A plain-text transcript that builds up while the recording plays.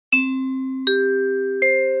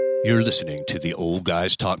You're listening to the Old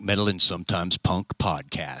Guys Talk Metal and Sometimes Punk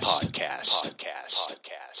podcast.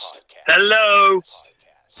 Hello,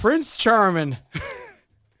 Prince Charming.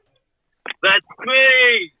 that's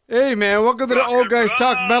me. Hey, man, welcome to the Old Guys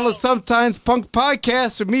Talk Metal and Sometimes Punk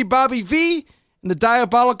podcast with me, Bobby V, and the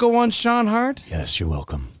diabolical one, Sean Hart. Yes, you're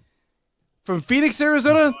welcome. From Phoenix,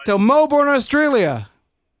 Arizona to Melbourne, Australia.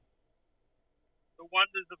 The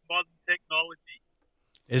wonders of modern technology.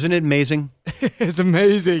 Isn't it amazing? It's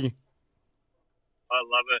amazing. I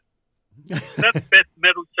love it. That's the best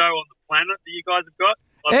metal show on the planet that you guys have got.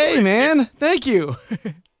 Hey, man, thank you.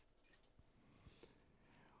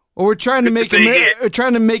 Well, we're trying to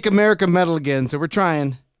make America metal again, so we're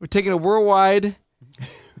trying. We're taking it worldwide,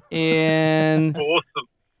 and Awesome.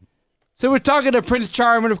 so we're talking to Prince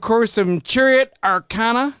Charming, of course, some Chariot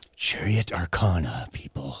Arcana. Chariot Arcana,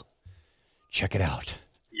 people. Check it out.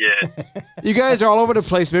 Yeah. You guys are all over the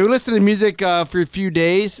place, man. We listened to music for a few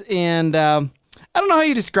days, and I don't know how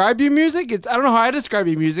you describe your music. I don't know how I describe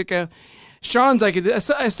your music. Sean's like, I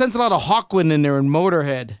sense a lot of Hawkwind in there and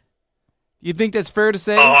Motorhead. You think that's fair to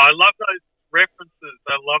say? Oh, I love those references.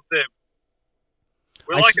 I love them.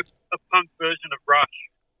 We're like a punk version of Rush.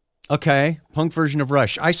 Okay, punk version of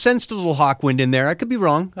Rush. I sensed a little Hawkwind in there. I could be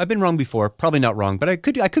wrong. I've been wrong before. Probably not wrong, but I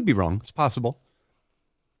could be wrong. It's possible.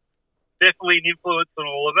 Definitely an influence on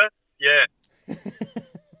all of it. Yeah.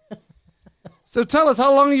 So tell us,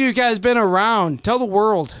 how long have you guys been around? Tell the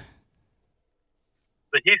world.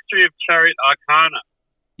 The history of Chariot Arcana.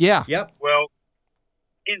 Yeah. Yep. Well,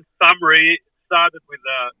 in summary, it started with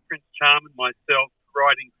Prince Charming and myself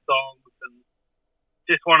writing songs and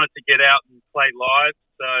just wanted to get out and play live.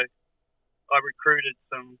 So I recruited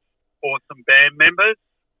some awesome band members.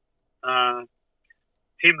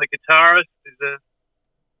 Tim, the guitarist, is a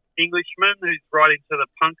Englishman who's right into the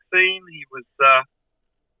punk scene. He was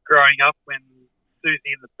growing up when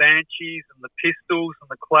Susie and the Banshees and the Pistols and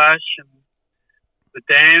the Clash and the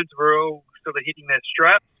Damned were all sort of hitting their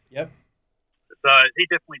straps. Yep. So he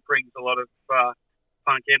definitely brings a lot of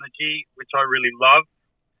punk energy, which I really love.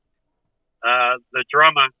 The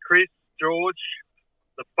drummer, Chris George,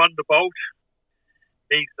 the Thunderbolt,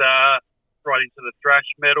 he's right into the thrash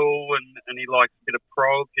metal and he likes a bit of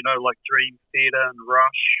prog, like Dream Theater and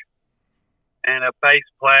Rush. And our bass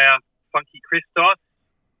player, Funky Christos,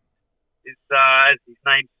 is, as his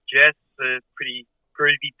name suggests, a pretty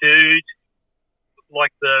groovy dude.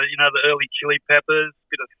 Like the early Chili Peppers,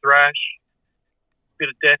 bit of thrash, bit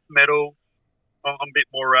of death metal. I'm a bit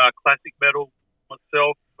more classic metal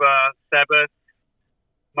myself, Sabbath,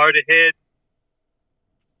 Motorhead.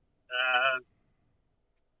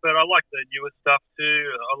 But I like the newer stuff too.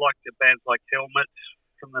 I like the bands like Helmet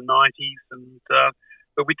from the 90s.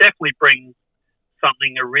 But we definitely bring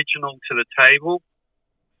something original to the table.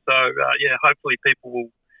 So, hopefully people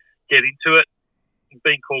will get into it. It's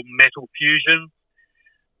been called Metal Fusion.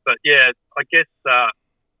 But, I guess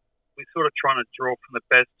we're sort of trying to draw from the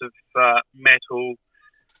best of metal,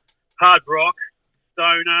 hard rock,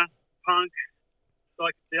 stoner, punk,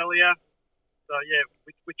 psychedelia. So,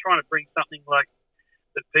 we're trying to bring something like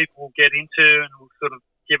that people will get into and will sort of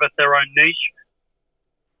give us their own niche.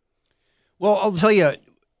 Well, I'll tell you,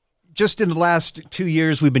 just in the last 2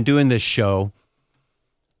 years we've been doing this show,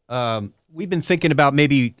 we've been thinking about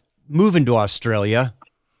maybe moving to Australia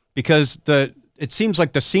because it seems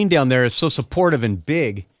like the scene down there is so supportive and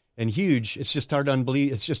big and huge. It's just hard to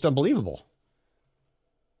believe. It's just unbelievable.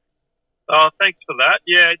 Oh, thanks for that.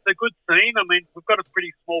 Yeah, it's a good scene. I mean, we've got a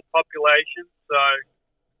pretty small population, so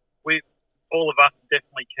all of us are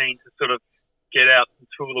definitely keen to sort of get out and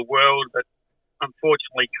tour the world, but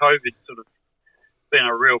unfortunately COVID's sort of been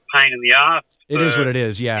a real pain in the arse. It is what it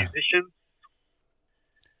is, yeah. Musicians.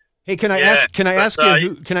 Hey, can I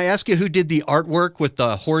ask you who did the artwork with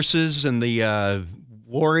the horses and the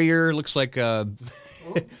warrior? Looks like all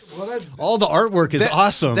the artwork is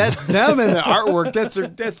awesome. That's them in the artwork. That's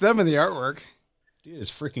them in the artwork. Dude,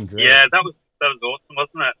 it's freaking great. Yeah, that was awesome,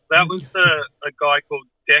 wasn't it? That was a guy called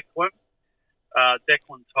Declan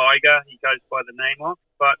Tiger. He goes by the name of.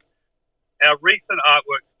 But our recent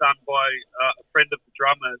artwork's done by a friend of the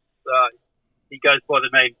drummers. He goes by the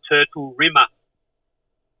name Turtle Rimmer.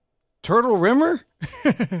 Turtle Rimmer?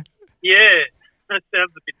 Yeah, that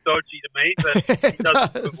sounds a bit dodgy to me, but he does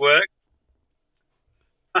good work.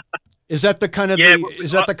 Is that the kind of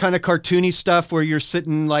the kind of cartoony stuff where you're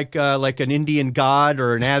sitting like an Indian god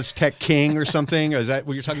or an Aztec king or something? Or is that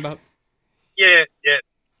what you're talking about? Yeah.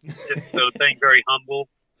 Just sort of being very humble.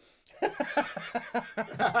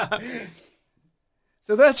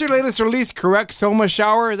 So that's your latest release, correct? Soma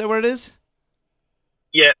Shower, is that what it is?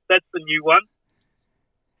 Yeah, that's the new one.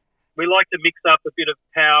 we like to mix up a bit of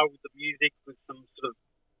power with the music with some sort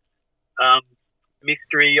of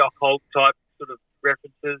mystery, occult type sort of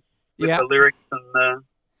references with the lyrics and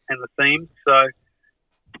the themes. So,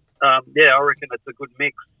 I reckon it's a good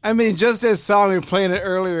mix. I mean, just this song, we were playing it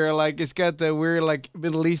earlier, like it's got the weird, like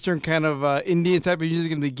Middle Eastern kind of Indian type of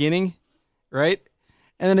music in the beginning, right?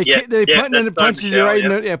 And then punches you right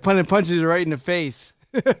in the face.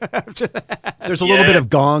 There's a little bit of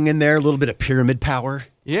gong in there, a little bit of pyramid power.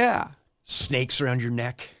 Yeah. Snakes around your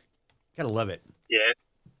neck. Gotta love it. Yeah.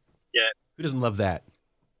 Who doesn't love that?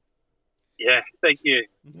 Yeah, thank you.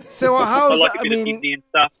 So how's I like a bit of Indian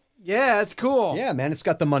stuff. Yeah, it's cool. Yeah, man, it's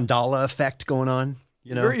got the mandala effect going on.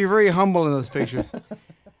 You know, you're very humble in those pictures.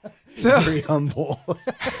 Very humble.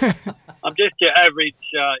 I'm just your average,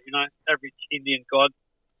 average Indian god.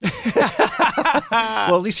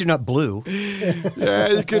 Well, at least you're not blue. Yeah,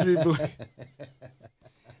 you could be blue.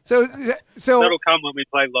 So that'll come when we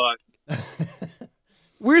play live.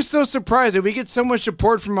 We're so surprised that we get so much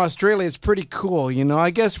support from Australia. It's pretty cool, you know.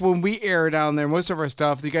 I guess when we air down there, most of our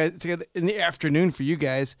stuff, it's in the afternoon for you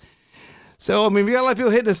guys. So I mean, we got a lot of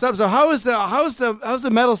people hitting us up. So how's the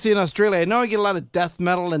metal scene in Australia? I know I get a lot of death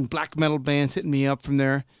metal and black metal bands hitting me up from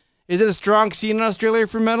there. Is it a strong scene in Australia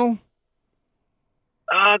for metal?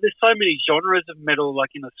 There's so many genres of metal,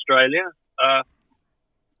 like in Australia.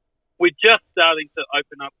 We're just starting to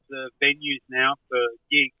open up the venues now for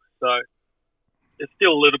gigs, so there's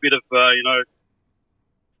still a little bit of,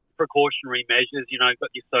 precautionary measures. You know, you've got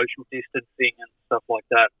your social distancing and stuff like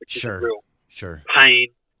that, which is a real pain.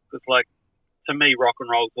 Because, like, to me, rock and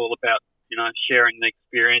roll is all about, sharing the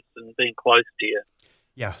experience and being close to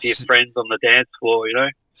your friends on the dance floor,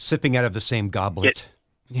 Sipping out of the same goblet.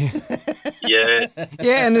 Yeah,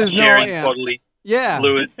 and there's sharing bodily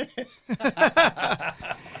fluid.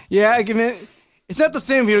 Yeah, it's not the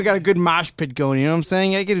same if you got a good mosh pit going. You know what I'm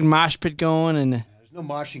saying? I get a mosh pit going, and there's no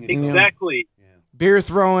moshing. Exactly. Beer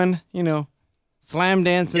throwing, slam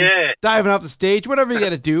dancing, diving off the stage, whatever you got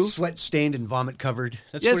to do. Sweat stained and vomit covered.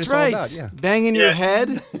 That's what it's right. all about. Yeah. Banging your head,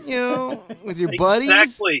 with your buddies.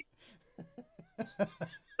 Exactly.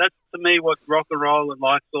 That's to me what rock and roll and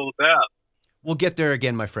life's all about. We'll get there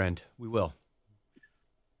again, my friend. We will.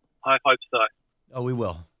 I hope so. Oh, we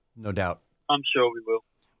will. No doubt. I'm sure we will.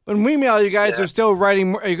 But meanwhile, you guys are still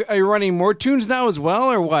writing. Are you writing more tunes now as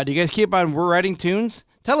well, or what? Do you guys keep on writing tunes?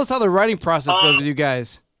 Tell us how the writing process goes with you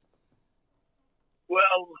guys.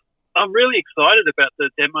 Well, I'm really excited about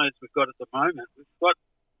the demos we've got at the moment. We've got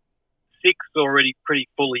 6 already pretty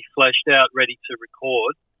fully fleshed out, ready to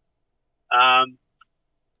record.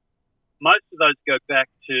 Most of those go back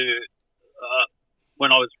to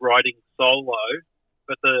when I was writing solo,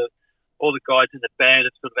 but all the guys in the band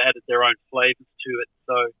have sort of added their own flavors to it.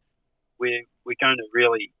 So we're going to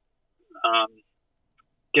really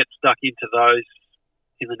get stuck into those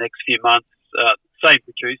in the next few months. Same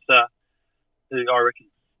producer, who I reckon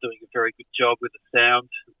is doing a very good job with the sound.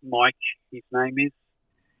 Mike, his name is.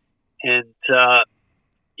 And, so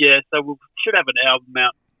we should have an album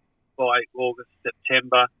out by August,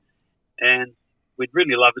 September. And we'd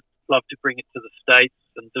really love to bring it to the States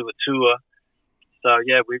and do a tour. So,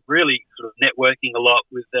 we're really sort of networking a lot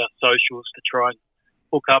with our socials to try and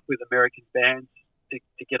hook up with American bands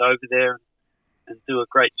to get over there and do a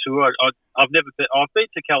great tour. I've been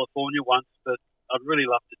to California once, but I'd really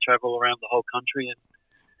love to travel around the whole country.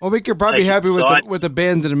 Well, we could probably help you with the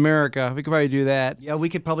bands in America. We could probably do that. Yeah, we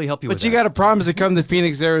could probably help you with that. But you got to promise to come to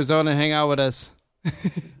Phoenix, Arizona and hang out with us.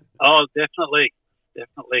 Oh, definitely.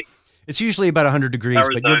 Definitely. It's usually about 100 degrees,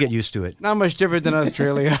 Arizona. but you'll get used to it. Not much different than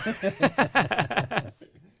Australia.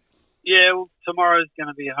 Yeah, well, tomorrow's going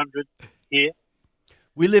to be 100 here.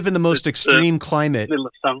 We live in the most extreme climate middle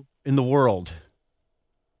of summer in the world.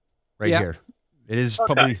 Right here. It is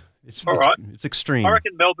probably all right. It's extreme. I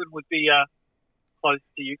reckon Melbourne would be close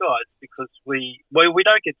to you guys because we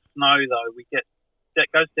don't get snow though. That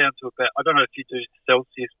goes down to about, I don't know if you do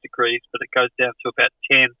Celsius degrees, but it goes down to about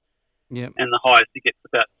 10. Yep. And the highest it gets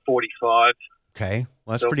about 45. Okay.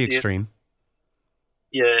 Well, that's Celsius. pretty extreme.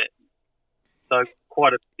 Yeah. So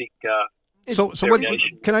quite a big So what,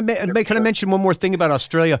 can I mention one more thing about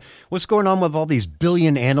Australia? What's going on with all these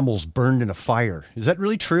billion animals burned in a fire? Is that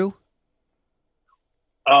really true?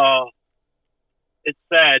 It's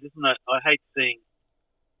sad, isn't it? I hate seeing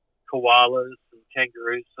koalas and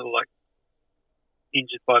kangaroos sort of like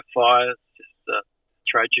injured by fire. It's just a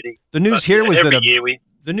tragedy. The news here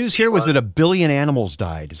was that a a billion animals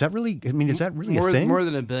died. Is that really? I mean, is that really a thing? More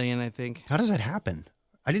than a billion, I think. How does that happen?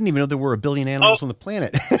 I didn't even know there were a billion animals on the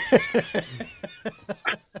planet.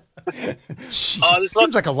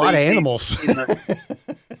 Seems like a lot of animals.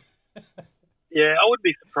 Yeah, I wouldn't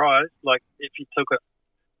be surprised. Like if you took it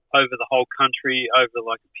over the whole country over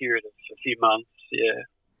like a period of a few months. Yeah.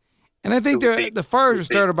 And I think It would be- the fires would were be-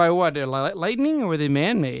 started by what? Lightning, or were they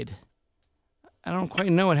man-made? I don't quite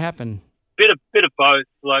know what happened. Bit of both.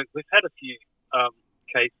 Like we've had a few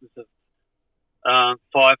cases of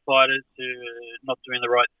firefighters who are not doing the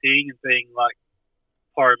right thing and being like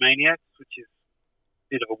pyromaniacs, which is a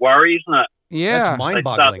bit of a worry, isn't it? Yeah. That's They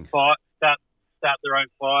mind-boggling. start their own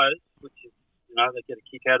fires, which is they get a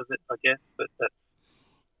kick out of it, I guess. But that's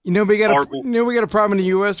You know, we got horrible. we got a problem in the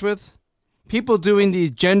U.S. with people doing these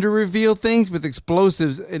gender reveal things with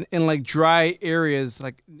explosives in like dry areas,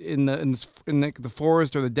 like in like the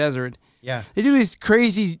forest or the desert. Yeah. They do these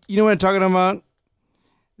crazy. You know what I'm talking about?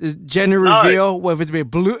 This gender No. reveal. Well, if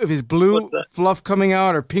it's blue What's that? fluff coming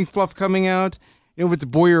out or pink fluff coming out. You know, if it's a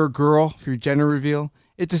boy or a girl for your gender reveal.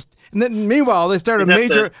 It just and then meanwhile they start Is a that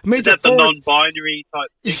major is that the forest. non-binary type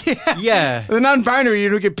thing? Yeah. Yeah. The non-binary, you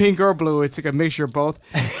don't get pink or blue. It's like a mixture of both.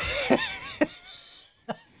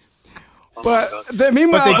 But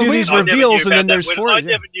meanwhile, But they do these I never knew reveals, and about then that there's when- four. I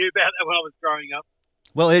never knew about that when I was growing up.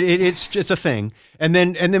 Well, it's a thing, and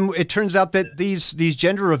then it turns out that these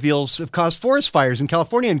gender reveals have caused forest fires in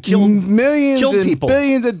California and killed millions killed and people.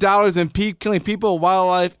 billions of dollars in killing people,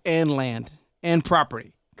 wildlife, and land and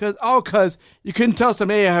property. Because you couldn't tell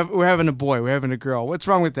somebody, hey, we're having a boy, we're having a girl. What's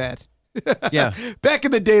wrong with that? Yeah, Back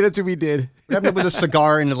in the day, that's what we did. we're having it with a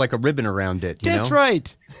cigar and like a ribbon around it. You That's know?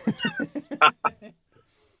 right.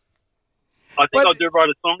 I think But- I do write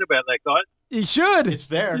a song about that, guys. You should. It's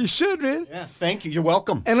there. You should, man. Yeah, thank you. You're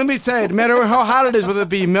welcome. And let me tell you, no matter how hot it is, whether it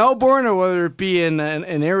be Melbourne or whether it be in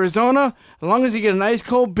Arizona, as long as you get a nice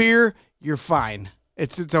cold beer, you're fine.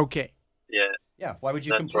 It's okay. Yeah, Yeah, why would you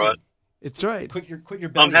That's complain? right. It's right. Quit your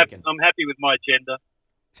belly I'm happy. aching. I'm happy with my gender.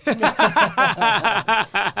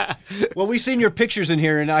 Well, we've seen your pictures in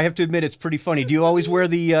here, and I have to admit it's pretty funny. Do you always wear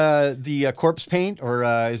the corpse paint, or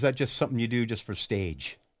is that just something you do just for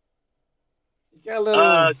stage? You got a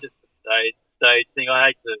little. Just a stage thing. I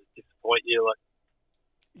hate to disappoint you. Like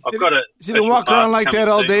I've got a. So you walk around like that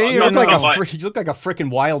all day, You or look like no? you look like a freaking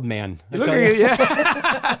wild man. I You look tell at you. it,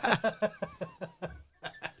 yeah.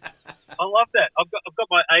 I love that. I've got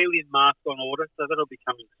my alien mask on order, so that'll be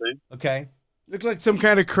coming soon. Okay. Look like some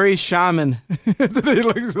kind of crazy shaman. That's what he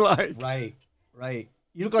looks like. Right.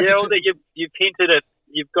 You look like Yeah, a well, you've hinted at.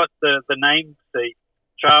 You've got the name. See,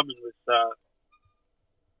 Charmin was.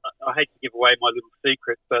 I hate to give away my little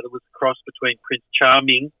secret, but it was a cross between Prince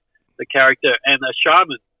Charming, the character, and a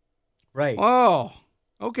shaman. right. Oh,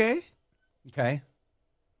 okay. Okay.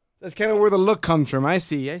 That's kind of where the look comes from. I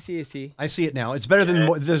see. I see it now. It's better than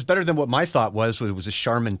what my thought was. It was a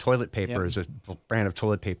Charmin toilet paper, Yep. as a brand of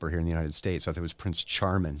toilet paper here in the United States. I thought it was Prince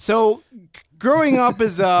Charmin. So, growing up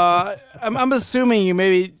as I'm assuming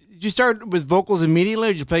did you start with vocals immediately,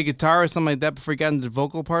 or did you play guitar or something like that before you got into the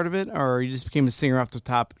vocal part of it, or you just became a singer off the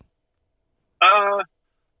top?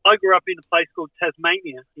 I grew up in a place called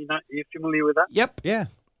Tasmania. You're familiar with that? Yep. Yeah.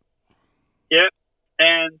 Yeah,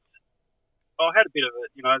 and I had a bit of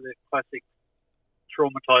the classic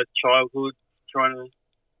traumatized childhood, trying to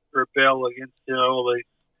rebel against all these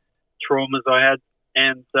traumas I had,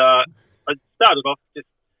 and I started off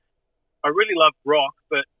I really loved rock,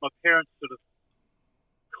 but my parents sort of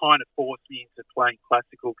kind of forced me into playing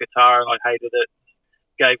classical guitar, and I hated it,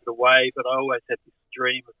 gave it away, but I always had this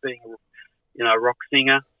dream of being a rock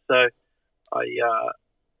singer. So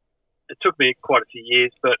it took me quite a few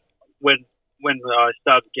years, but when I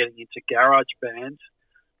started getting into garage band,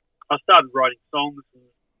 I started writing songs, and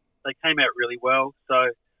they came out really well. So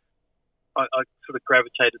I sort of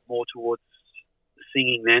gravitated more towards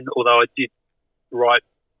singing then, although I did write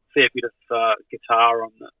a fair bit of guitar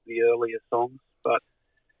on the earlier songs, but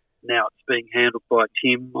now it's being handled by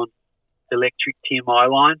Tim on Electric Tim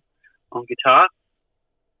Eyeline on guitar.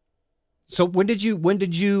 So when did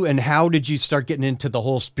you and how did you start getting into the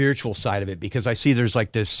whole spiritual side of it? Because I see there's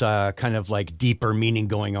like this kind of like deeper meaning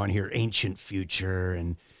going on here, ancient future,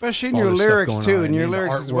 and Especially in all your this stuff lyrics going too, on, in your and the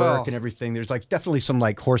lyrics as artwork well. and everything. There's like definitely some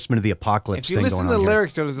like Horsemen of the Apocalypse If you thing listen going to on the here.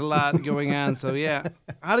 lyrics, there's a lot going on. So yeah,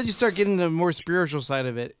 how did you start getting the more spiritual side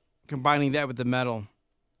of it, combining that with the metal?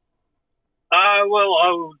 Well,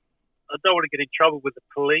 I don't want to get in trouble with the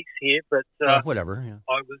police here, but Whatever. Yeah.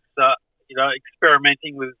 I was,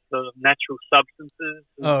 experimenting with natural substances.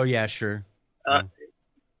 Oh yeah, sure.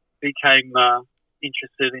 Became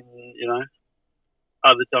interested in,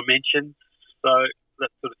 other dimensions. So that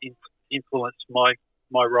sort of influenced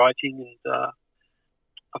my writing, and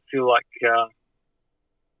I feel like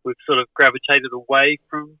we've sort of gravitated away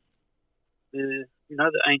from the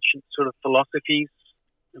ancient sort of philosophies,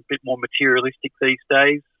 a bit more materialistic these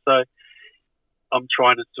days. So I'm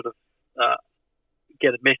trying to sort of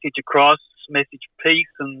get a message across, message peace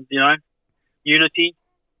and, unity.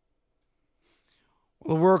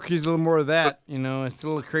 Well, the world needs a little more of that. It's a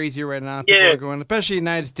little crazier right now. People are going, especially in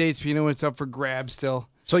the United States, it's up for grabs still.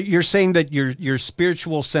 So you're saying that your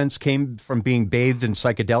spiritual sense came from being bathed in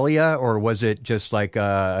psychedelia, or was it just like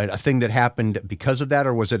a thing that happened because of that,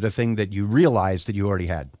 or was it a thing that you realized that you already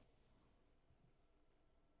had?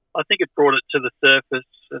 I think it brought it to the surface,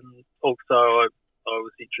 and also I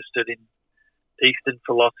was interested in Eastern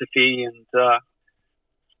philosophy, and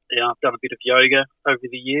I've done a bit of yoga over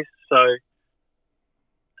the years. So,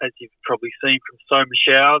 as you've probably seen from Soma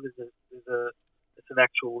Shao, there's an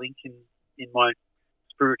actual link in my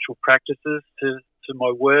spiritual practices to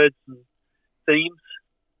my words and themes.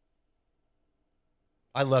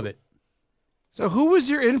 I love it. So, who was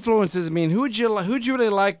your influences? I mean, who'd you really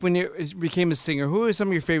like when you became a singer? Who are some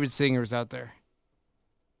of your favorite singers out there?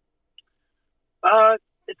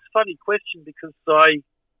 It's a funny question because I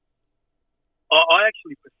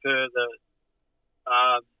actually prefer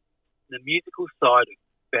the musical side of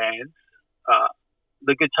bands.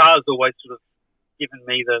 The guitar's always sort of given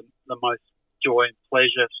me the most joy and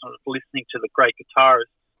pleasure, sort of listening to the great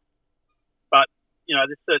guitarists. But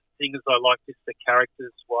there's certain singers I like, just the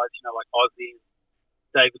characters wise, like Ozzy and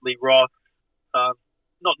David Lee Roth.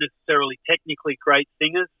 Not necessarily technically great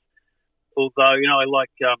singers, although I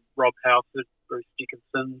like Rob Halford, Bruce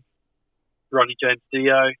Dickinson, Ronnie James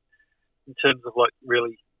Dio, in terms of like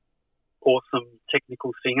really awesome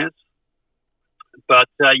technical singers. But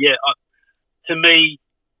to me,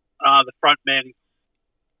 the front man is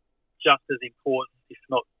just as important, if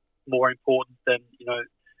not more important, than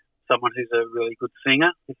someone who's a really good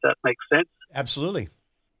singer, if that makes sense. Absolutely.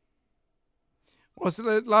 Well,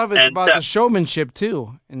 a lot of it's about the showmanship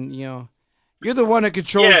too, and you're the one that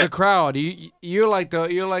controls the crowd. You're like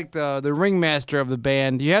the ringmaster of the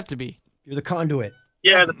band. You have to be. You're the conduit.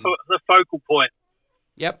 Yeah, the focal point.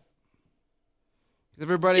 Yep.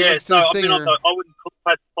 Everybody looks to the singer. I wouldn't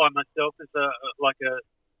classify myself as a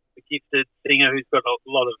gifted singer who's got a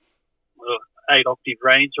lot of 8-octave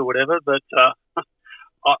range or whatever, but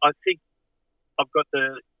I think I've got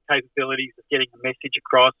the capabilities of getting the message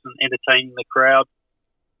across and entertaining the crowd.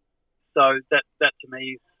 So that to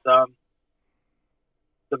me is the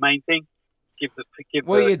main thing.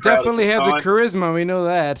 Well, you definitely have the charisma. We know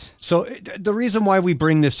that. So the reason why we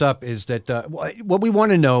bring this up is that what we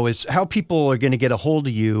want to know is how people are going to get a hold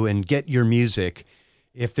of you and get your music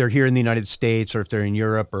if they're here in the United States or if they're in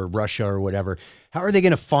Europe or Russia or whatever. How are they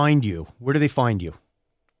going to find you? Where do they find you?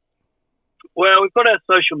 Well, we've got our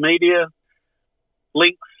social media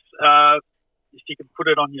links. If you can put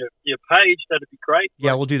it on your page, that'd be great.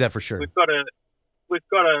 Yeah, we'll do that for sure. We've got a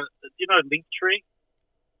Linktree.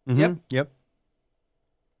 Mm-hmm. Yep.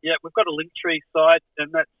 Yeah, we've got a Linktree site,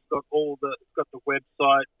 and that's got it's got the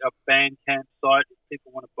website, our Bandcamp site. If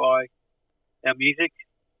people want to buy our music,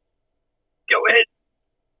 go ahead,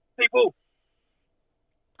 people.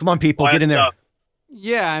 Come on, people, get in there.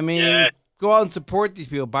 Yeah, I mean, go out and support these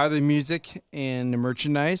people. Buy their music and the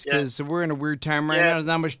merchandise, because we're in a weird time right now. There's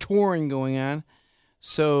not much touring going on.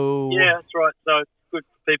 So yeah, that's right. So it's good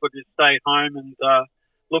for people to stay at home and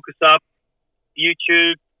look us up.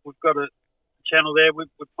 YouTube, we've got a channel there. We're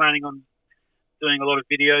planning on doing a lot of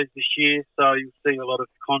videos this year, so you'll see a lot of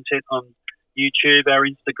content on YouTube. Our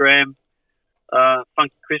Instagram,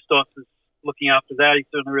 Funky Christos is looking after that. He's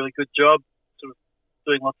doing a really good job, sort of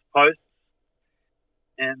doing lots of posts.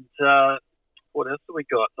 And what else have we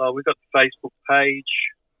got? We've got the Facebook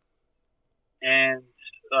page, and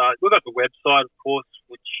we've got the website, of course,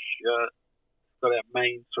 which got our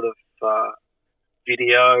main sort of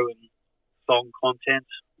video and song content.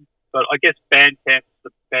 But I guess Bandcamp's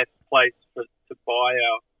the best place to buy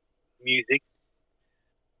our music.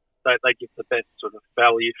 They give the best sort of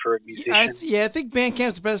value for a musician. I think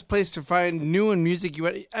Bandcamp's the best place to find new and music.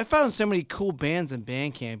 I found so many cool bands in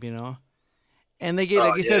Bandcamp, and they get,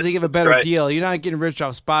 like you said, they give a better deal. You're not getting rich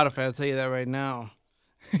off Spotify. I'll tell you that right now.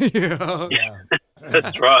 Yeah,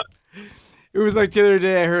 that's right. It was like the other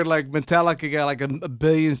day I heard like Metallica got like a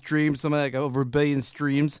billion streams, something like over 1 billion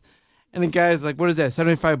streams. And the guy's like, what is that,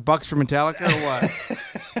 $75 for Metallica or what?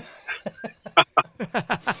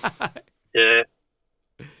 Yeah.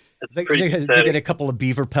 They get a couple of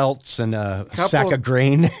beaver pelts and a sack of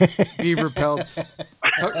grain. Beaver pelts.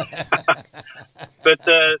 But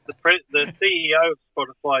the CEO of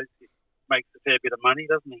Spotify makes a fair bit of money,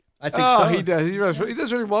 doesn't he? I think so. He does. He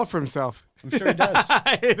does really well for himself. I'm sure he does.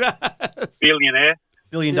 He does. Billionaire.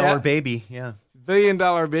 $1 billion baby, yeah. $1 billion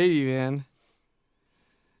baby, man.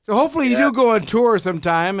 So hopefully you do go on tour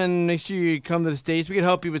sometime, and next year you come to the States. We can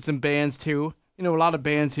help you with some bands too. a lot of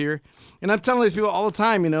bands here. And I'm telling these people all the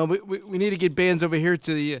time, we need to get bands over here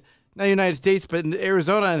to the, not United States, but in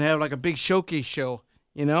Arizona and have like a big showcase show,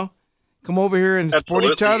 Come over here and support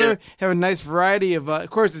each other, yeah. have a nice variety of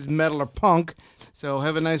course, it's metal or punk, so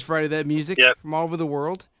have a nice variety of that music from all over the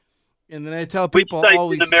world. And then I tell people Which states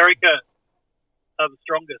always... in America are the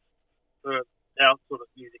strongest for our sort of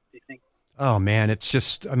music, do you think? Oh, man, it's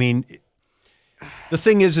just, the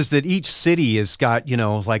thing is that each city has got,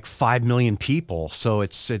 like 5 million people. So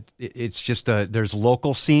it's just, there's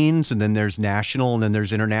local scenes and then there's national and then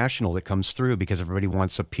there's international that comes through because everybody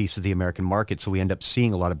wants a piece of the American market. So we end up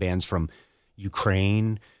seeing a lot of bands from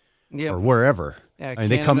Ukraine or wherever. Yeah,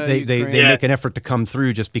 they Canada, they make an effort to come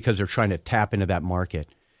through just because they're trying to tap into that market.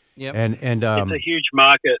 Yep. And it's a huge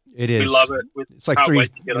market. It is. We love it. It's like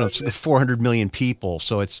 400 million people.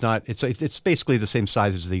 So it's not. It's basically the same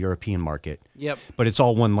size as the European market. Yep. But it's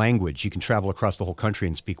all one language. You can travel across the whole country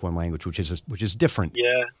and speak one language, which is different.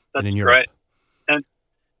 Yeah, that's than in Europe. great.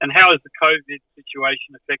 And how is the COVID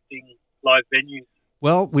situation affecting live venues?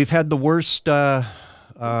 Well, we've had the worst.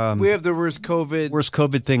 We have the worst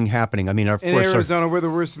COVID thing happening. In Arizona, we're the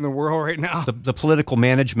worst in the world right now. The political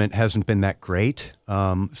management hasn't been that great.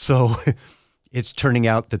 So it's turning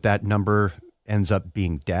out that number ends up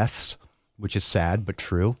being deaths, which is sad but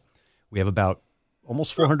true. We have about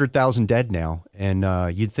almost 400,000 dead now, and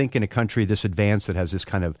you'd think in a country this advanced that has this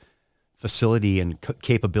kind of facility and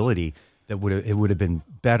capability that it would have been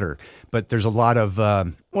better. But there's a lot of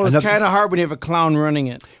it's kind of hard when you have a clown running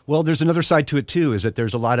it. Well, there's another side to it too, is that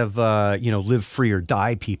there's a lot of live free or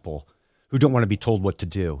die people who don't want to be told what to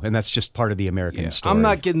do, and that's just part of the American story. I'm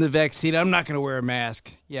not getting the vaccine. I'm not going to wear a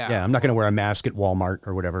mask. Yeah, I'm not going to wear a mask at Walmart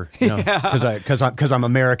or whatever, because I'm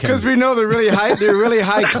American. Because we know they're really high. They're really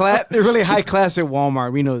high class. They're really high class at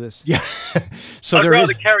Walmart. We know this. Yeah. So I'd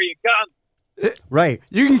rather carry a gun. Right.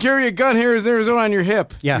 You can carry a gun here in Arizona on your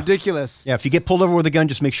hip. Yeah. Ridiculous. Yeah. If you get pulled over with a gun,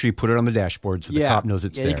 just make sure you put it on the dashboard so the cop knows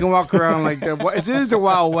it's there. You can walk around like that. It is the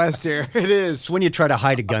Wild West here. It is. It's when you try to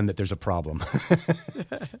hide a gun that there's a problem.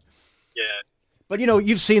 Yeah. But,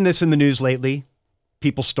 you've seen this in the news lately.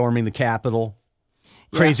 People storming the Capitol.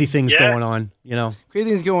 Crazy things going on, Crazy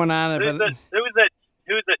things going on. Who was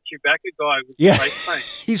that Chewbacca guy with yeah. the face paint?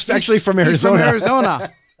 He's actually from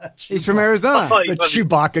Arizona. He's from Arizona. The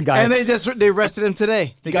Chewbacca guy. And they arrested him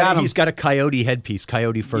today. They got him. He's got a coyote headpiece,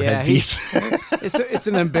 coyote fur headpiece. It's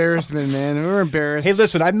an embarrassment, man. We're embarrassed. Hey,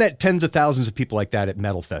 listen, I've met tens of thousands of people like that at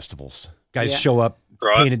metal festivals. Guys show up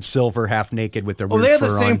painted silver, half naked with their weird they had the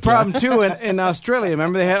fur same on. problem, too, in Australia.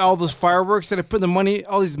 Remember, they had all those fireworks that they put the money,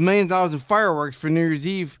 all these millions of dollars in fireworks for New Year's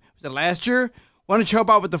Eve. Was it last year? Why don't you help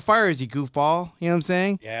out with the fires, you goofball? You know what I'm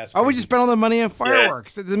saying? Yeah, why would you spend all the money on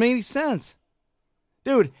fireworks? It doesn't make any sense.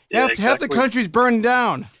 Dude, half the country's burning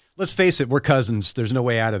down. Let's face it, we're cousins. There's no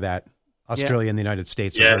way out of that. Australia and the United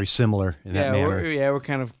States are very similar in that manner. We're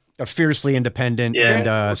kind of... Are fiercely independent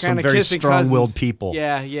and some very strong-willed people.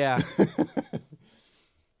 Yeah.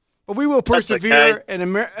 But we will persevere, and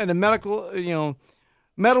the medical,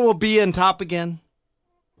 metal will be on top again,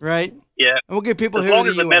 right? Yeah. And we'll get people as here long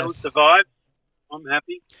in as the the U.S. metal survives, I'm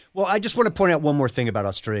happy. Well, I just want to point out one more thing about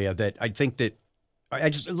Australia that I think that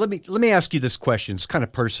let me ask you this question. It's kind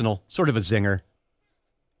of personal, sort of a zinger.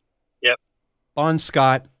 Yep. Bon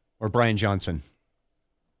Scott or Brian Johnson?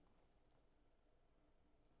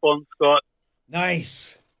 Bon Scott.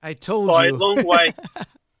 Nice. I told By you. a long way.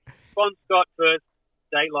 Bon Scott first,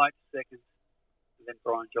 Daylight second, and then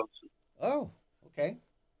Brian Johnson. Oh, okay.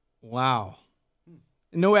 Wow.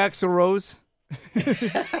 No Axl Rose?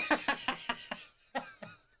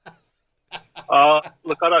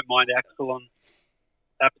 Look, I don't mind Axl on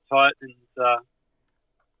Appetite and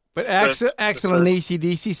but Axl and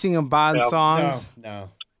AC/DC singing Bond songs? No,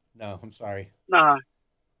 I'm sorry. No,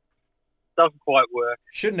 doesn't quite work.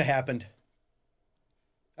 Shouldn't have happened.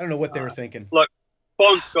 I don't know what they were thinking. Look,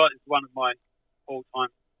 Bon Scott is one of my all-time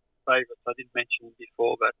favourites. I didn't mention him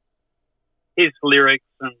before, but his lyrics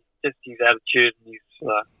and just his attitude and his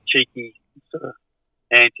cheeky sort of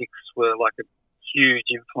antics were like a huge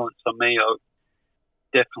influence on me. I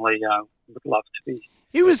definitely would love to be.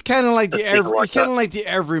 He was kind of like the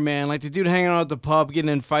everyman, like the dude hanging out at the pub,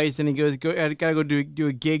 getting in fights, and he goes, "I gotta go do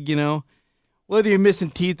a gig," Whether you're missing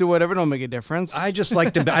teeth or whatever, don't make a difference. I just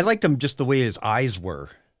liked him. I liked him just the way his eyes were.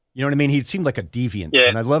 You know what I mean? He seemed like a deviant,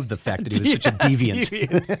 and I loved the fact that he was such a deviant.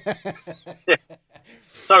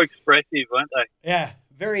 So expressive, weren't they? Yeah,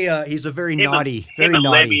 very. He's a very him naughty, and, very him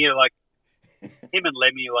naughty. And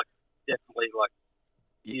Lemmy are definitely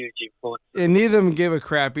huge influence. And neither of them gave a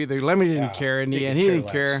crap either. Lemmy didn't care in the end. He didn't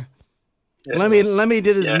care. Yeah. Lemmy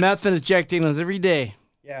did his meth and his Jack Daniels every day.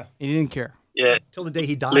 Yeah, he didn't care. Yeah. Till the day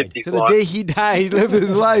he died. Lived his To the life. day he died, he lived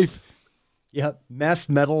his life. Yeah, meth,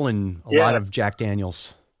 metal, and a Yeah. lot of Jack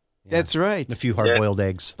Daniels. Yeah. That's right. And a few hard-boiled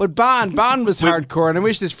eggs. But Bond was hardcore, and I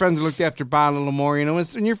wish his friends looked after Bond a little more. You know,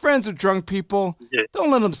 when your friends are drunk people, Yeah.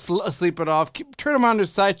 don't let them sleep it off. Turn them on their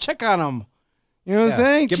side. Check on them. You know what I'm Yeah.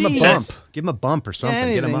 saying? Give him a Jeez. bump. Give him a bump or something. Yeah,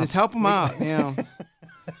 Get him anything. up. Just help them out. You know.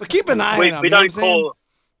 But keep an eye We on them. don't you know what I'm saying? call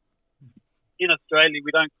in Australia.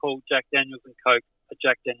 We don't call Jack Daniels and Coke a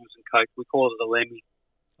Jack Daniels and Coke. We call it a Lemmy.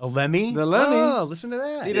 A Lemmy? The Lemmy. Oh, listen to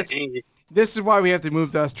that. See, that's- Yeah. This is why we have to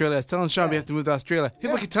move to Australia. I was telling Sean we have to move to Australia.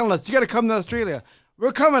 People keep telling us, you got to come to Australia.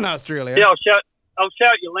 We're coming to Australia. Yeah, I'll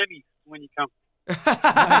shout your Lemmy when you come.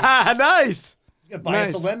 Nice. He's gonna buy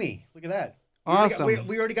us Nice. a Lemmy. Look at that. Awesome.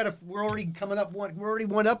 We already got we're already coming up one. We're already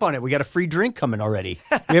one up on it. We got a free drink coming already.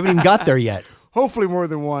 We haven't even got there yet. Hopefully more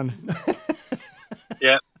than one.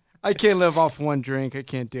 Yeah. I can't live off one drink. I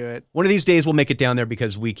can't do it. One of these days we'll make it down there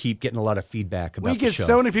because we keep getting a lot of feedback about We the get show.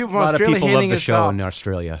 so many people from a lot Australia of people love hitting the us show up. in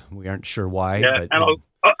Australia. We aren't sure why. Yeah, but, and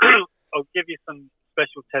I'll give you some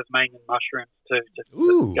special Tasmanian mushrooms too. Just to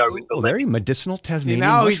ooh, go with the oh, very medicinal See, Tasmanian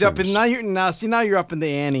now he's up mushrooms. in now you're up in the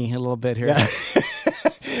ante a little bit here.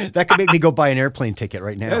 That could make me go buy an airplane ticket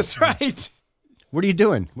right now. That's right. What are you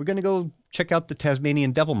doing? We're going to go check out the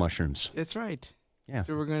Tasmanian devil mushrooms. That's right. Yeah.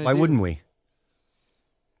 So we're gonna Why do. wouldn't we?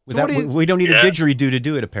 So what do you- We don't need Yeah. a didgeridoo to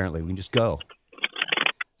do it, apparently. We can just go.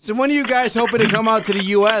 So when are you guys hoping to come out to the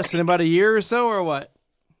U.S. in about a year or so, or what?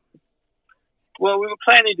 Well, we were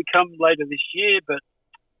planning to come later this year, but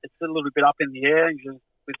it's a little bit up in the air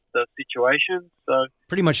with the situation. So,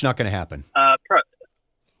 Pretty much not going to happen, I'd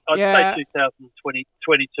Yeah. say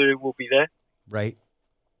 2022 will be there. right?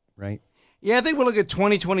 Right. Yeah, I think we'll look at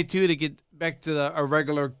 2022 to get back to our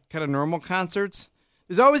regular kind of normal concerts.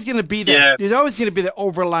 There's always going to be that. Yeah. There's always going to be the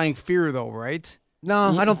overlying fear, though, right?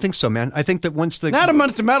 No, I don't think so, man. I think that once the Not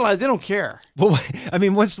amongst the metalheads, they don't care. well, I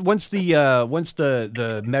mean, once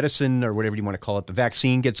the medicine or whatever you want to call it, the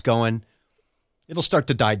vaccine gets going, it'll start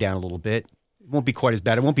to die down a little bit. It won't be quite as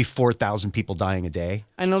bad. It won't be 4,000 people dying a day.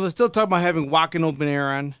 I know they're still talking about having walking open air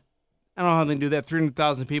on. I don't know how they can do that.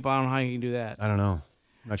 300,000 people. I don't know how you can do that. I don't know.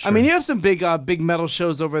 I'm not sure. I mean, you have some big metal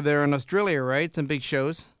shows over there in Australia, right? Some big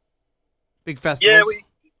shows, big festivals. Yeah,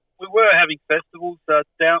 we were having festivals.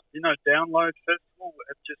 Download Festival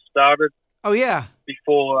had just started Oh yeah.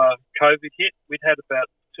 before COVID hit. We'd had about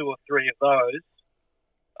 2 or 3 of those.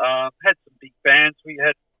 Had some big bands. We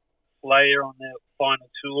had Slayer on their final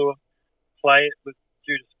tour play it with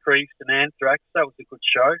Judas Priest and Anthrax. That was a good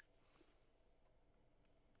show.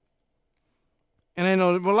 And I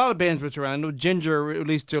know a lot of bands which are around. I know Ginger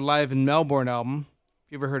released their Live in Melbourne album.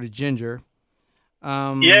 If you ever heard of Ginger?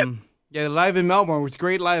 Yeah. Yeah, Live in Melbourne was a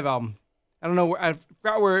great live album. I don't know. I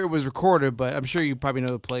forgot where it was recorded, but I'm sure you probably know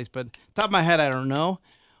the place. But top of my head, I don't know.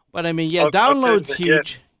 But I mean, yeah, I've heard Download's of it, yeah.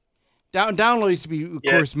 huge. Download used to be, of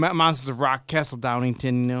Yeah. course, Monsters of Rock, Castle Downington,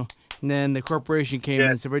 you know. And then the corporation came in Yeah.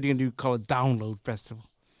 and said, "What are you gonna do? Call it Download Festival,"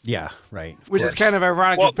 yeah, right. of which is course. kind of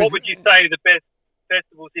ironic. What would you say are the best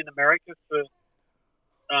festivals in America for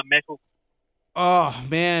metal? Oh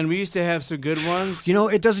man, we used to have some good ones. You know,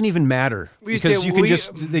 it doesn't even matter We used because to- you can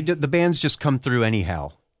we- the bands just come through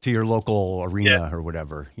anyhow to your local arena or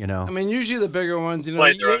whatever. You know. I mean, usually the bigger ones, you know,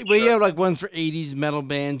 Play their own we show. have like ones for 80s metal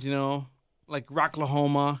bands, you know, like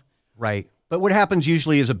Rocklahoma. Right. But what happens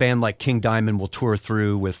usually is a band like King Diamond will tour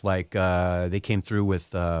through with like they came through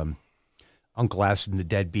with Uncle Acid and the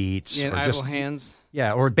Deadbeats, Yeah, and or Idle just Hands.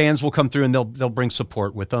 or bands will come through and they'll bring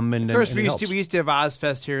support with them. And First, and we it used helps. to have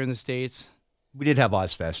Ozfest here in the States. We did have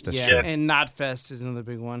Ozfest. That's Yeah, true. and Knotfest is another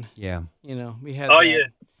big one. Yeah. You know, we had. Oh, that. yeah.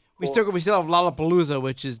 We still have Lollapalooza,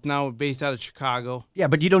 which is now based out of Chicago. Yeah,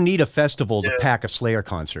 but you don't need a festival to Yeah. pack a Slayer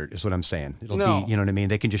concert, is what I'm saying. It'll No. be, you know what I mean?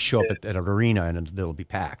 They can just show up at an arena and it'll be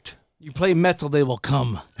packed. You play metal, they will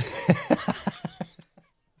come.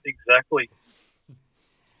 Exactly.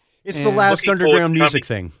 It's Yeah. the last Looking forward underground to music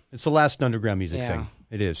thing. It's the last underground music Yeah. thing.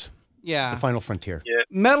 It is. Yeah, The final frontier. Yeah.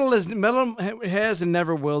 metal has and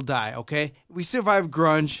never will die. Okay, we survived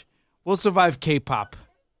grunge. We'll survive K-pop.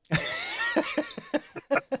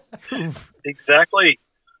 Exactly.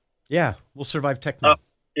 Yeah, we'll survive techno.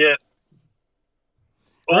 Yeah.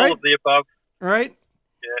 All Right. of the above. Right?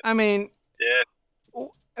 Yeah. I mean, Yeah.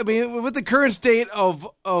 with the current state of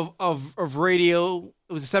radio, with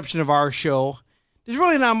the exception of our show, there's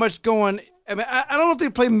really not much going. I mean, I don't know if they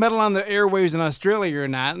play metal on the airwaves in Australia or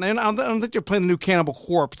not, and I don't think they're playing the new Cannibal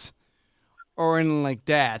Corpse or anything like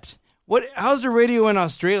that. How's the radio in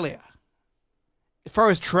Australia? As far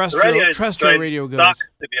as terrestrial radio goes, Sucks,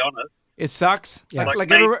 to be honest. it sucks. Yeah.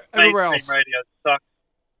 Like everywhere mainstream else. Radio sucks.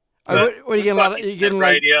 What are you getting? You getting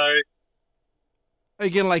like? radio.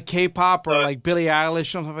 Again, like K-pop or So- like Billie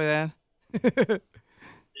Eilish, something like that.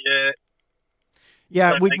 Yeah.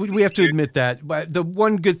 Yeah, That we, makes we, me we have to cute. admit that. But the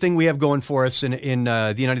one good thing we have going for us in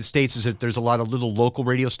the United States is that there's a lot of little local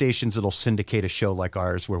radio stations that'll syndicate a show like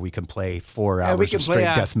ours where we can play 4 hours we can of play, straight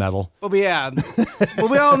yeah. death metal. Well, yeah. Well,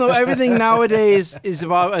 we all know everything nowadays is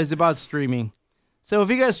about streaming. So if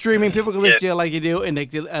you got streaming, people can listen to you like you do in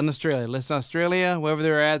Australia. Listen to Australia, wherever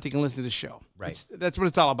they're at, they can listen to the show. Right. That's what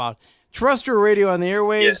it's all about. Terrestrial radio on the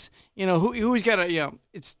airwaves. You know, who's got a,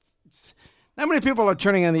 it's not many people are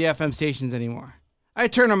turning on the FM stations anymore. I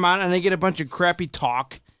turn them on and I get a bunch of crappy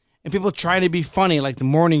talk and people trying to be funny like the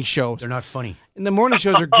morning shows. They're not funny. And the morning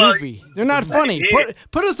shows are goofy. They're not funny.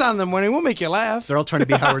 Put us on in the morning. We'll make you laugh. They're all trying to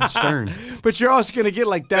be Howard Stern. But you're also going to get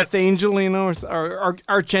like Death Angel, you know, or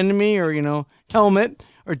Arch Enemy, or, you know, Helmet,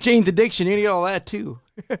 or Jane's Addiction. You're going to get all that too.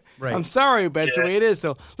 Right. I'm sorry, but it's the way it is.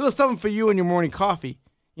 So a little something for you in your morning coffee,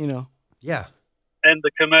 you know. Yeah. And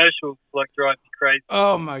the commercials like drive me crazy.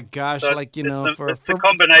 Oh my gosh, So like, you know, it's for a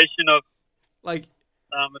combination of like,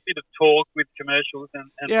 a bit of talk with commercials and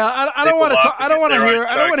yeah, I don't want to talk. I don't want to hear.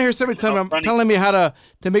 I don't want to hear somebody It's not funny. telling me how to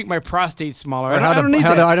make my prostate smaller. Or I don't need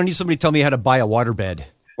that. I don't need somebody to tell me how to buy a waterbed.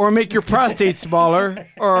 Or make your prostate smaller,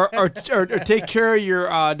 or take care of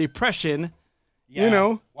your depression. You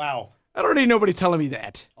know, Wow. I don't need nobody telling me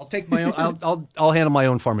that. I'll take my own. I'll handle my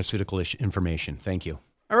own pharmaceutical information. Thank you.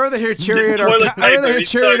 I'd rather hear Chariot toilet paper is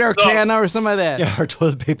so Arcana or something like that. Yeah, our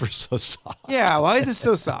toilet paper's so soft. Yeah, why is it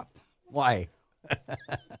so soft? Why? I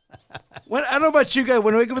don't know about you guys.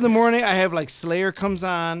 When I wake up in the morning, I have like Slayer comes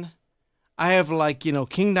on. I have like, you know,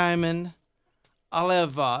 King Diamond. I'll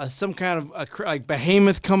have some kind of like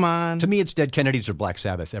Behemoth come on. To me, it's Dead Kennedys or Black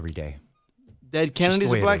Sabbath every day. Dead Kennedys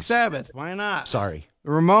way or it Black is. Sabbath. Why not? Sorry.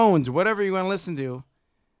 The Ramones, whatever you want to listen to.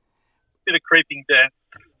 bit of creeping death.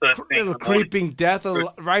 First thing in Little the morning. creeping death,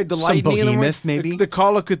 ride the Some lightning in the morning. Behemoth, maybe? The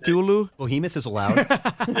Call of Cthulhu. Behemoth is allowed.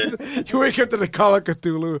 You wake up to the Call of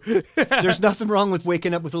Cthulhu. There's nothing wrong with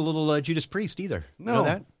waking up with a little Judas Priest either. You know No.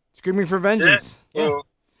 that? Screaming for Yeah. vengeance. Or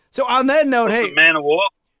So on that note, hey, the Man of War.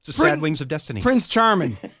 It's the Sad Wings of Destiny. Prince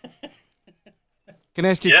Charming. Can I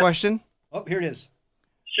ask you a Yeah. question? Oh, here it is.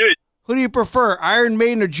 Shoot. Who do you prefer, Iron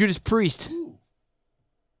Maiden or Judas Priest?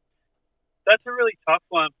 That's a really tough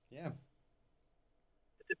one. Yeah.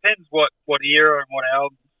 It depends what era and what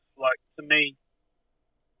album. Like, to me,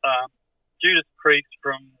 Judas Priest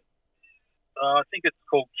from, I think it's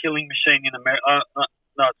called Killing Machine in America.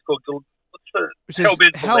 No, it's called, what's the, Which is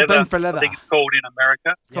Hellbent for Leather. Hellbent for Leather. I think it's called in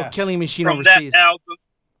America. It's called Yeah. Killing Machine From overseas.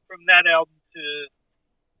 that album to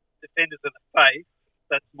Defenders of the Faith,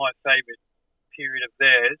 that's my favourite period of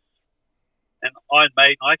theirs. And Iron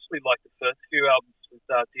Maiden, I actually like the first few albums with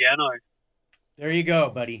Diano. There you go,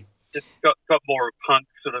 buddy. Just got more of a punk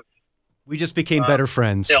sort of We just became better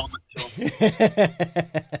friends. element to them.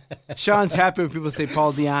 Sean's happy when people say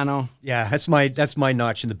Paul Diano. Yeah, that's my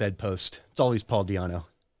notch in the bedpost. It's always Paul Diano.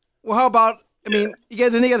 Well, how about, I mean,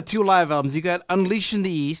 then you got the 2 live albums. You got Unleashed in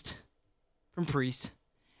the East from Priest.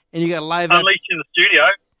 And you got Live After... Unleashed in the studio.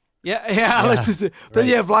 Yeah. Let's just, then right.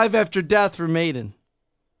 you have Live After Death from Maiden.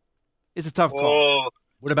 It's a tough call. Oh,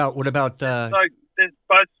 What about so they're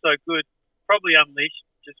both so good. Probably Unleashed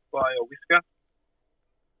just by a whisker.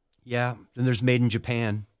 yeah, then there's Made in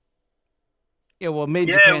Japan. Yeah, well, Made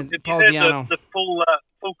in Yeah, Japan, if Paul you Diano. heard the full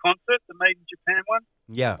concert, the Made in Japan one,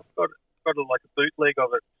 Yeah. got like a bootleg of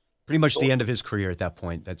it. Pretty much the end of his career at that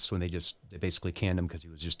point. That's when they basically canned him because he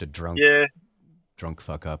was just a drunk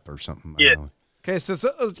fuck up or something. I Yeah. don't know. Okay, so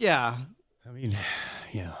yeah. I mean,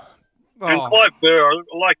 yeah. And Oh, Clive Burr, I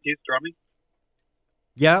liked his drumming.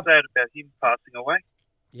 Yeah. Sad about him passing away.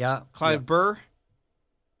 Yeah. Clive Burr.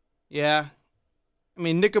 Yeah. I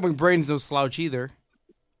mean, Nico McBrain's no slouch either,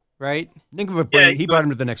 right? Think of it, he good, brought him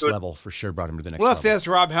to the next good. level, for sure brought him to the next We'll have to level. ask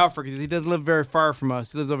Rob Halford because he doesn't live very far from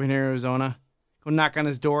us. He lives over here in Arizona. Go knock on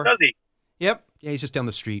his door. Does he? Yep. Yeah, he's just down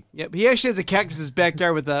the street. Yep. He actually has a cactus in his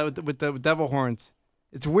backyard with the devil horns.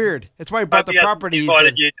 It's weird. That's why he bought Maybe the he hasn't property.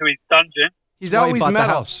 invited you to his dungeon. He's That's why he always bought the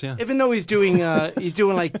metal. house, yeah. Even though he's doing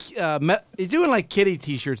like kitty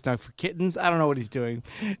t-shirts now for kittens. I don't know what he's doing.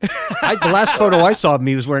 The last photo I saw of him,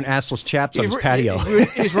 he was wearing assless chaps on his patio.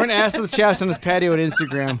 He's wearing assless chaps on his patio on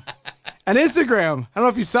Instagram. On Instagram. I don't know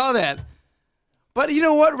if you saw that. But you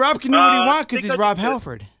know what? Rob can do what he wants because he's Rob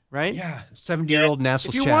Halford, right? Yeah, 70-year-old and assless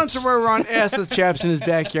If chaps. he wants to wear around assless chaps in his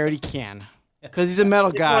backyard, he can. Because he's a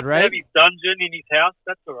metal god, He right? have his dungeon in his house.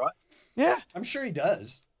 That's all right. Yeah. I'm sure he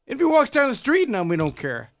does. If he walks down the street and we don't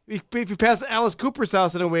care. If you pass Alice Cooper's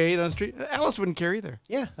house on the way down the street, Alice wouldn't care either.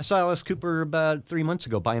 Yeah, I saw Alice Cooper about 3 months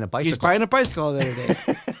ago buying a bicycle. He's buying a bicycle the other day.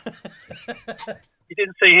 You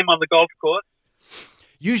didn't see him on the golf course.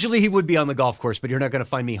 Usually he would be on the golf course, but you're not going to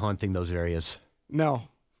find me haunting those areas. No.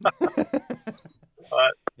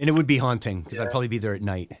 And it would be haunting because I'd probably be there at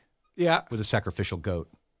night Yeah. with a sacrificial goat.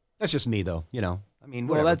 That's just me, though. You know, I mean,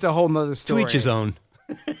 Well, whatever. that's a whole nother To story. each his own.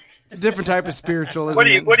 A different type of spiritual, isn't What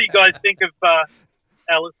do it? you guys think of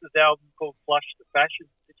Alice's album called Flush the Fashion?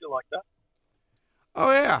 Did you like that?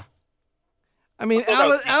 Oh, yeah. I mean, I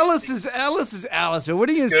thought that Alice was is Alice. But what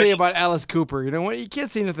are you going to Good. say about Alice Cooper? You know what? You can't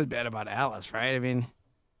say nothing bad about Alice, right? I mean,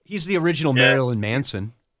 He's the original Yeah. Marilyn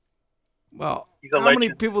Manson. well, He's a how many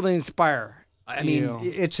legend. people they inspire? I mean, You know?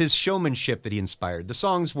 it's his showmanship that he inspired. The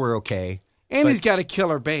songs were okay. And but- he's got a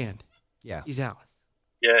killer band. Yeah. He's Alice.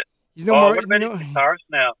 Yeah. He's no more. What about his guitarist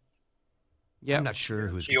now? Yeah. I'm not sure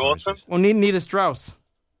who's She awesome? Well, Nita Strauss,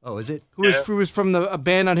 Oh, is it? who was from a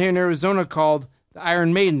band out here in Arizona called the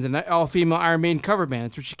Iron Maidens, an all-female Iron Maiden cover band.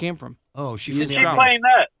 That's where she came from. Oh, she Nita from She's the Strauss. Iron playing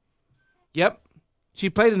that. Yep. She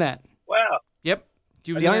played in that. Wow. Yep.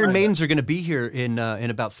 She was The in Iron that. Maidens are going to be here in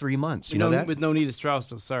about 3 months. You know that? With no Nita Strauss,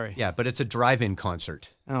 though. Sorry. Yeah, but it's a drive-in concert.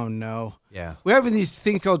 Oh, no. Yeah. We're having these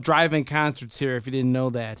things called drive-in concerts here. If you didn't know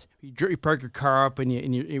that, you park your car up and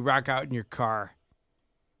you rock out in your car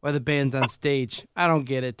while the band's on stage. I don't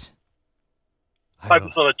get it. I Type don't-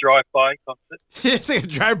 of sort of drive-by concert. It's like a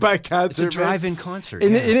drive-by concert. It's a man. drive-in concert.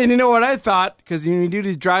 And, yeah. and you know what I thought? Because when you do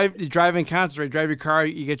these drive-in concerts, right, drive your car,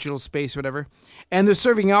 you get your little space, whatever, and they're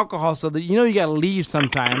serving alcohol, so that you got to leave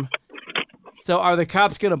sometime. So are the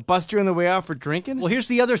cops going to bust you on the way out for drinking? Well, here's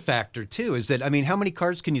the other factor, too, is that, I mean, how many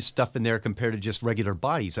cars can you stuff in there compared to just regular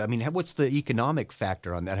bodies? I mean, what's the economic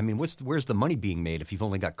factor on that? I mean, where's the money being made if you've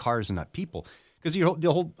only got cars and not people? Because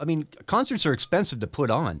concerts are expensive to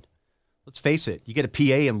put on. Let's face it. You get a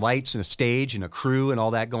PA and lights and a stage and a crew and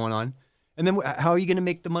all that going on. And then how are you going to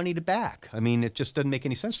make the money to back? I mean, it just doesn't make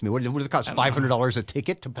any sense to me. What does it cost? $500 a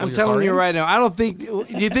ticket to pull I'm your telling car you in? right now, I don't think. Do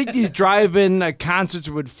you think these drive-in concerts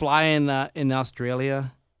would fly in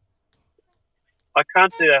Australia? I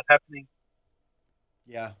can't see that happening.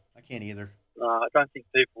 Yeah, I can't either. I don't think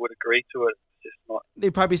people would agree to it. It's just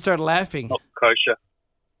They probably start laughing. not kosher.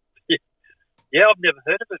 Yeah, I've never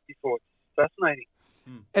heard of it before. It's fascinating.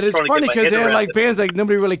 And it's trying to funny get my because head they had around like it. bands like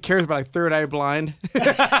nobody really cares about, like Third Eye Blind.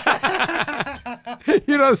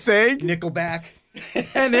 You know what I'm saying? Nickelback.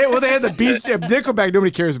 And they had the beach Nickelback.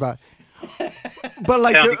 Nobody cares about.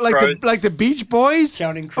 But Counting Crows. like the Beach Boys.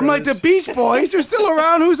 Counting I'm like the Crows. Beach Boys. They're still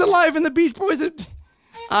around. Who's alive in the Beach Boys?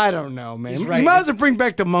 I don't know, man. He's You right. might as well bring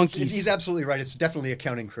back the Monkeys. He's absolutely right. It's definitely a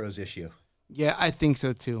Counting Crows issue. Yeah, I think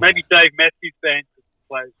so too. Maybe Dave Matthews Band could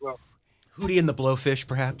play as well. Hootie and the Blowfish,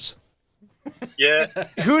 perhaps. Yeah.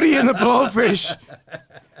 Hootie and the Blowfish.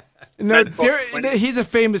 No, That's what- he's a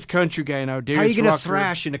famous country guy now. How are you going to Rucker.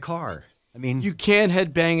 thrash in a car? I mean, You can't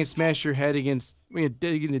headbang and smash your head against the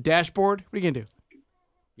dashboard. What are you gonna do?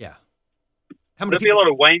 yeah. How many There'll be a lot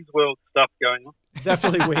of Wayne's World stuff going on.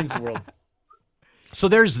 Definitely Wayne's World. So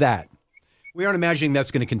there's that. We aren't imagining that's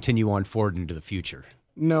going to continue on forward into the future.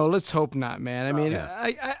 No, let's hope not, man. I mean,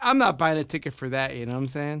 Yeah. I'm not buying a ticket for that. You know what I'm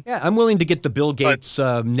saying? Yeah, I'm willing to get the Bill Gates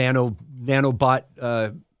nanobot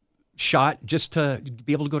shot just to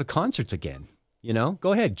be able to go to concerts again. You know,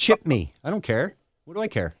 go ahead, chip me. I don't care. What do I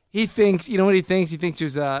care? He thinks, you know what he thinks? He thinks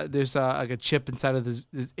there's like a chip inside of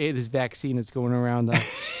his vaccine that's going around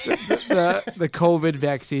the COVID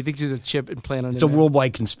vaccine. He thinks there's a chip implanted. It's a in there.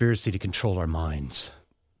 worldwide conspiracy to control our minds.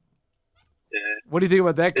 Yeah. What do you think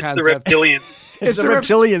about that It's the concept? reptilians. It's the the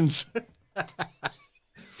reptilians.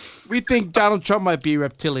 We think Donald Trump might be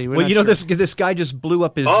reptilian. We're Well, not you know, sure. this guy just blew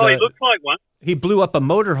up his. Oh, he looks like one. He blew up a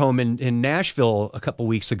motorhome in Nashville a couple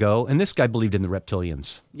weeks ago, and this guy believed in the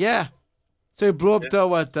reptilians. Yeah. So he blew up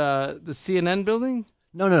the CNN building,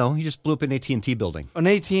 No. He just blew up an AT&T building. an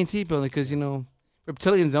AT&T building, because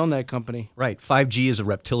reptilians own that company. Right. 5G is a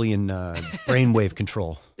reptilian brainwave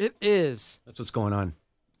control. It is. That's what's going on.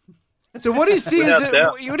 So what do you see Without as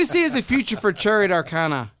doubt. what do you see as the future for Chariot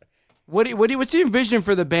Arcana? What's your vision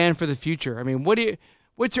for the band for the future? I mean,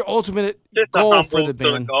 what's your ultimate Just a goal humble for the sort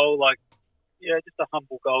band? of goal, just a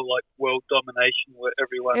humble goal like world domination where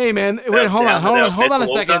everyone. Hey man, wait, hold down on without a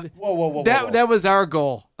mental second. order. Whoa. That was our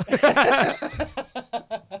goal. Have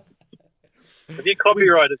you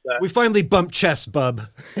copyrighted that? We finally bumped chess, bub.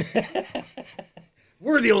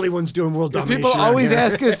 We're the only ones doing world domination. People around always here.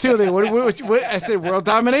 ask us too. What, I said world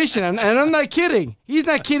domination, and I'm not kidding. He's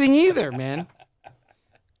not kidding either, man.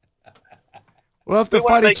 We'll have to We want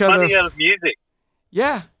fight to make each other. money out of music.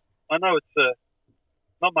 Yeah, I know it's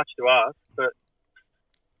not much to ask, but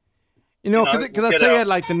because we'll I'll get tell you, out.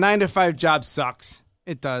 like the 9-to-5 job sucks.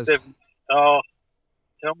 It does. tell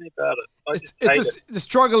me about it. I just hate it. The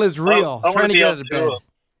struggle is real. I trying want to be get on out of bed. tour.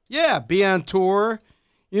 Yeah, be on tour.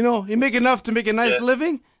 You know, you make enough to make a nice Yeah.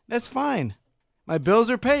 living. That's fine. My bills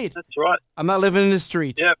are paid. That's right. I'm not living in the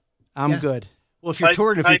street. Yep. I'm Yeah. good. Well, if you're Pay-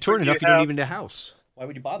 touring, pay for enough, your you don't house. even need a house. Why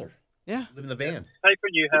would you bother? Yeah. Live in the van. Pay for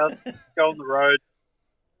a new house. Go on the road.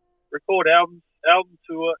 Record album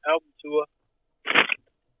tour.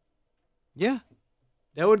 Yeah.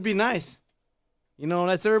 That would be nice. You know,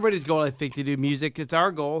 that's everybody's goal, I think, to do music. It's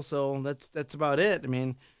our goal, so that's about it. I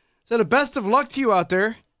mean, so the best of luck to you out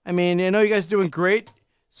there. I mean, I know you guys are doing great.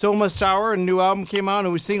 Soma Sour, a new album came out, and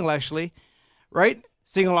it was single, actually. Right?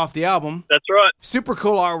 Single off the album. That's right. Super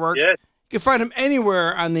cool artwork. Yes. You can find them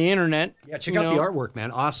anywhere on the internet. Yeah, check you out the know. artwork,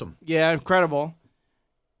 man. Awesome. Yeah, incredible.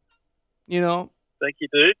 You know, Thank you,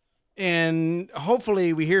 dude. and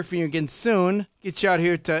hopefully we hear from you again soon. Get you out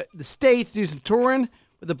here to the States, do some touring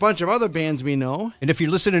with a bunch of other bands we know. And if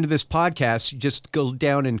you're listening to this podcast, just go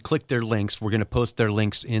down and click their links. We're going to post their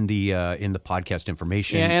links in the podcast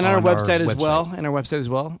information. Yeah, and our on website as well. And our website as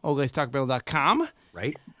well, oldguystalkmetal.com.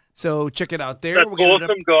 Right? So check it out there. That's We'll get it up.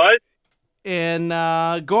 awesome, guys.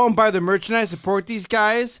 And go and buy the merchandise, support these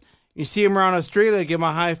guys. You see them around Australia, give them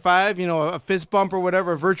a high five, you know, a fist bump or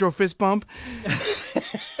whatever, a virtual fist bump.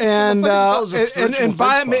 And and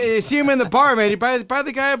buy them. You see them in the bar, man. You buy the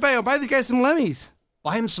guy buy the guy some Lemmies.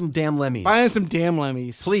 Buy him some damn Lemmys. Buy him some damn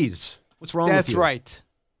Lemmies. Please. What's wrong with That's you? right.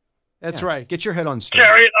 That's Yeah. right. Get your head on straight.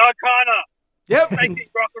 Chariot Arcana. Yep. Taking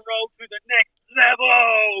rock and roll to the next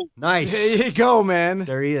level. Nice. There you go, man.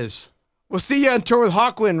 There he is. We'll see you on tour with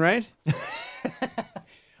Hawkwind, right?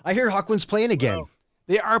 I hear Hawkwind's playing again. Wow.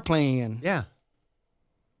 They are playing in. Yeah.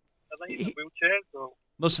 Are they in the wheelchairs? Or?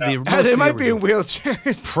 Most of the They might be in original-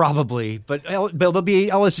 wheelchairs. Probably, but there'll be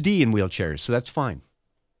LSD in wheelchairs, so that's fine.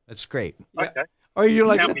 That's great. Yeah. Okay. Or you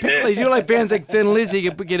like Count me there. you like bands like Thin Lizzy,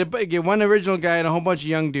 get one original guy and a whole bunch of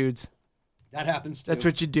young dudes. That happens too. That's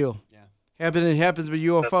what you do. Yeah. It happens with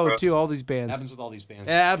UFO right. too. All these bands. happens with all these bands.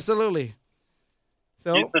 Yeah, absolutely.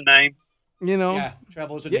 So Use the name. you know, Yeah,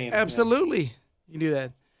 travel is a yeah, name. absolutely, you can do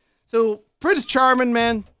that. So Prince Charming,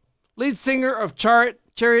 man, lead singer of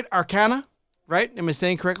Chariot Arcana, right? Am I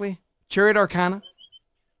saying correctly? Chariot Arcana.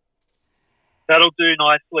 That'll do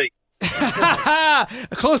nicely.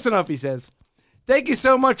 Close enough, he says. Thank you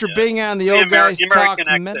so much for being on the The Old Guys the Talk American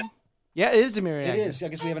accent. Metal. Yeah, it is the American It accent. is. I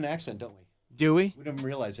guess we have an accent, don't we? Do we? We didn't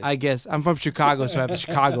realize it. I guess. I'm from Chicago, so I have a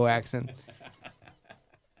Chicago accent.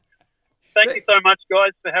 Thank you so much,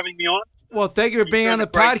 guys, for having me on. Well, thank you for being You're on the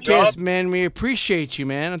doing a great podcast, job. man. We appreciate you,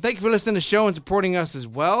 man. And thank you for listening to the show and supporting us as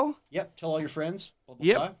well. Yep. Tell all your friends. Blah, blah,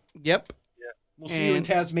 Yep. blah. Yep. We'll see you in And-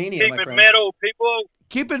 Tasmania, Keep my it friend. metal, people.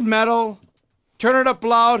 Keep it metal. Turn it up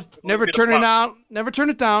loud. Never bit of turn it fun. out. Never turn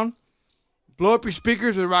it down. Blow up your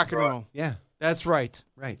speakers with rock and Right. roll. Yeah. That's right.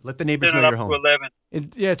 Right. Let the neighbors Turn know it you're up home. to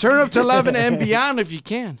 11. Yeah, turn it up to 11 and beyond if you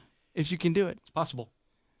can. If you can do it. It's possible.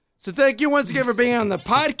 So thank you once again for being on the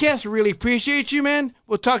podcast. We really appreciate you, man.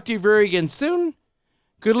 We'll talk to you very again soon.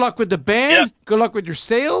 Good luck with the band. Yeah. Good luck with your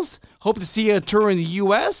sales. Hope to see you on tour in the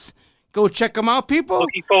U.S. Go check them out, people.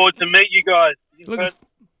 Looking forward to meet you guys. Looking f-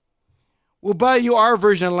 We'll buy you our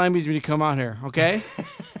version of Lemmies when you come out here, okay?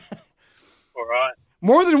 All right.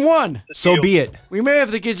 More than one. So be it. We may have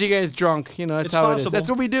to get you guys drunk. You know, that's It's how it possible. is. That's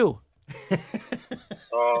what we do.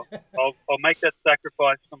 I'll make that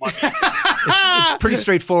sacrifice for my It's pretty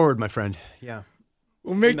straightforward, my friend. Yeah.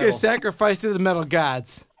 We'll make Metal. a sacrifice to the metal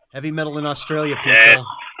gods. Heavy metal in Australia, people. Yeah.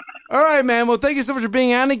 All right, man. Well, thank you so much for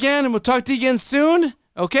being on again, and we'll talk to you again soon.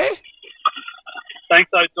 Okay? Thanks,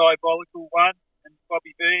 those Diabolical One and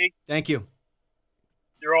Bobby B. Thank you.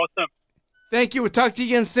 You're awesome. Thank you. We'll talk to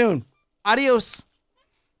you again soon. Adios.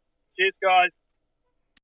 Cheers, guys.